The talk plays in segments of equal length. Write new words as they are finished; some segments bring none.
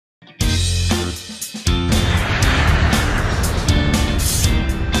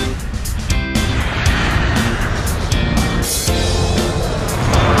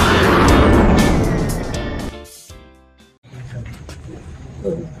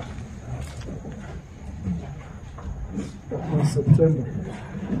September.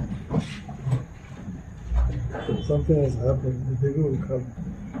 Something has happened, the baby will come.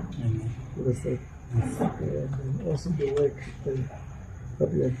 And also the work that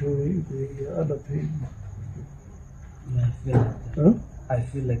we are doing, they are underpaying. Yeah, I feel like that. Huh? I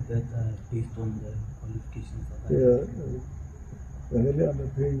feel like that based on the qualifications of that. Yeah, they're really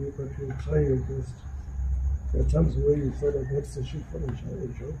underpaying you, but you try your best. There are times where you thought about searching for a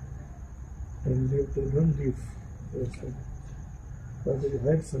job, and they don't leave. But they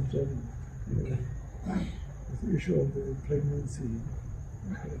hide sometimes. Okay. The issue of the pregnancy.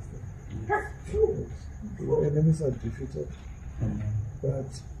 The enemies are defeated,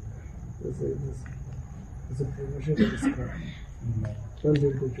 but there's a promotion that is coming. Don't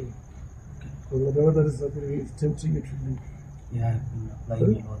leave the job. So whatever that is happening is tempting you to leave. Yeah, I've been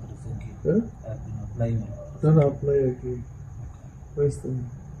applying a lot recently. Huh? I've been applying a lot. Then apply again. Where's the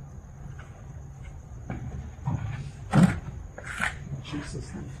Jesus?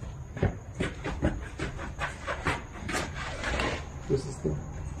 This is the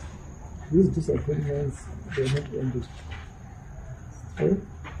these disappointments, they're not ended. Honey,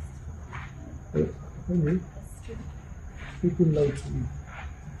 people like to me.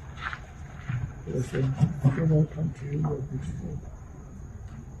 They say, when I come to you, you're beautiful.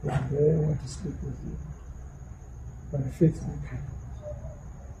 But I want to sleep with you. But faithful people,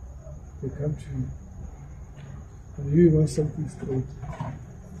 they come to you. And you want something straight.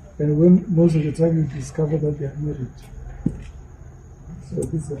 And when most of the time you discover that they are married. So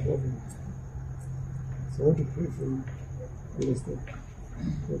this is a problem. So I want to pray for you. You understand?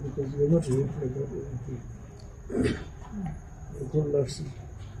 Yeah, because you're not ready for God anything. God loves you.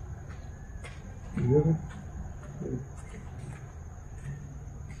 You hear me? Yeah.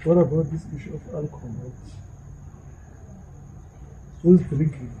 What about this issue of alcohol? Who's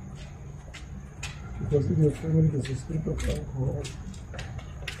drinking? Because in your family there's a spirit of alcohol.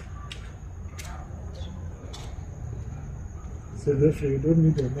 So therefore you don't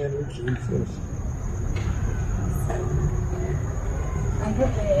need a man who drinks first. I have a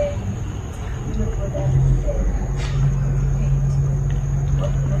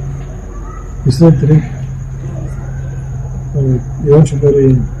you still drink? You want to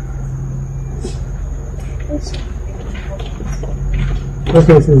marry him?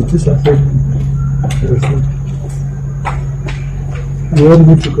 Okay, so it's disappointment. You want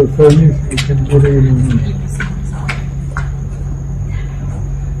me to confirm if you can marry him or not?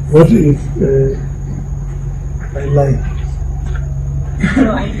 What if I lie?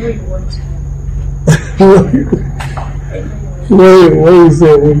 No, I know you want to. Why is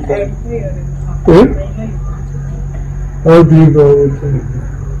that one I thing? know you're How do you know one thing?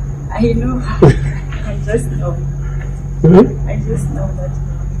 I know. I just know. I just know that.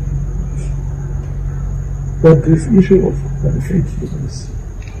 But this issue of unfaithfulness,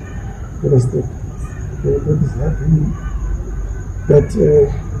 what is that is happening? That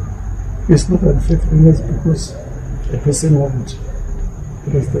it's not unfaithfulness because a person won't.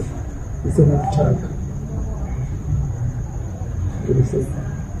 What is that? It's an attack. What is that?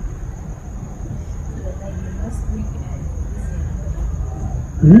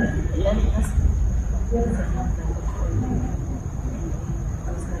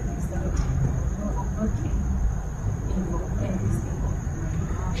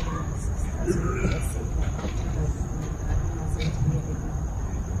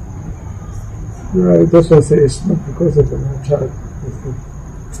 Right, that's why I say it's not because of an attack,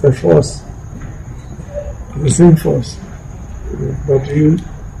 it's a force, the same force. But you're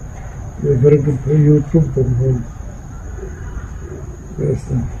very good, you prove them wrong. Yes.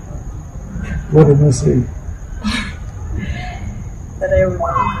 What am I saying? That I will.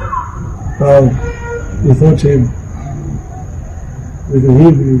 How? Without him, with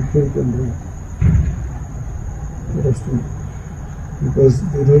him you prove them wrong. Understand? Because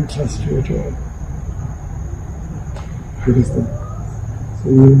they don't trust you at all. Understand? So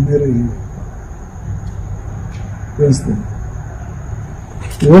you will marry him. Understand?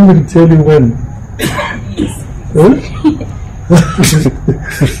 You want me to tell you when?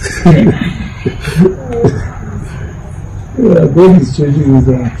 Yeah, God is changing his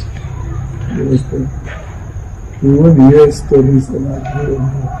heart. You understand? You want to hear stories and I hear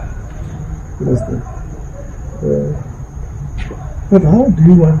more. You understand? But how do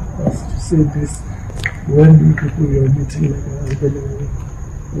you want us to say this when you people are meeting like a husband and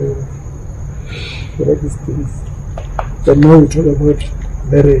what are these things? But now we talk about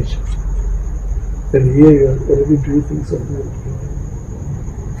marriage. And here you are already doing things of marriage.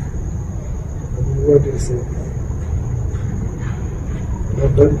 What do you say?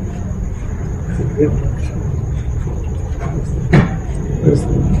 But then, it's a great option. That's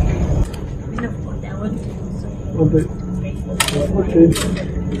the, I want to on the before 20.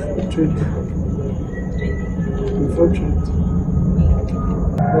 Before 20.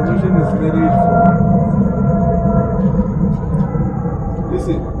 Promotion is married for.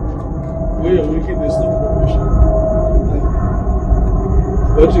 Listen, where you're working, there's no promotion.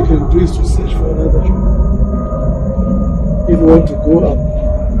 What you can do is to search for another job. If you want to go up,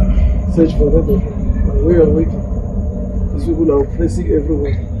 search for another job. But where you're working, these people are oppressing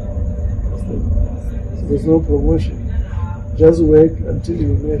everyone. So there's no promotion. Just work until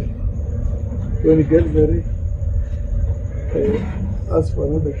you marry. When you get married, ask for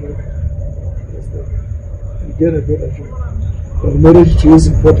another job. You get a better job. But marriage to you is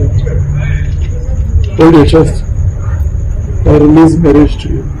important. Hold your chest. I release marriage to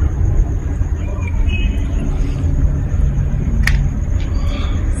you.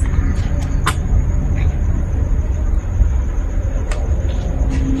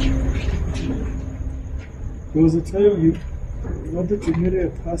 There was a time you wanted to marry a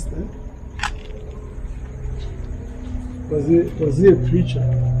pastor. Was he a preacher?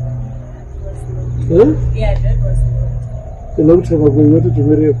 Huh? Yeah, that was a long time ago. You wanted to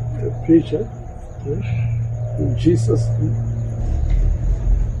marry a preacher. In Jesus' name.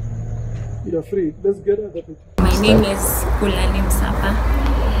 You're free. Let's get other people. My name is Kulani Msapa.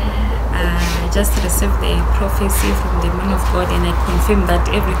 I just received the prophecy from the man of God, and I confirm that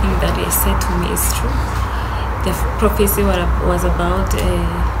everything that he said to me is true. The prophecy was about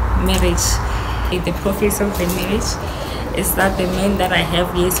marriage. The prophecy of the marriage is that the man that I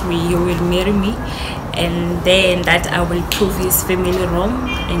have, yes, he will marry me, and then that I will prove his family wrong,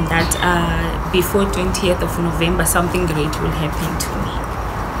 and that before 20th of November something great will happen to me.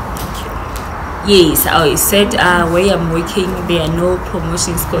 Thank you. Yes, I said where I'm working there are no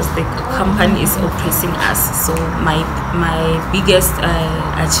promotions because the company is oppressing us. So my biggest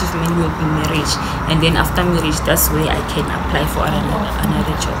achievement will be marriage, and then after marriage that's where I can apply for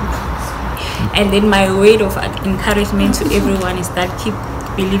another job. And then my word of encouragement to everyone is that keep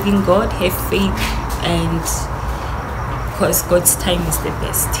believing God, have faith, and because God's time is the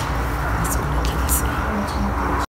best.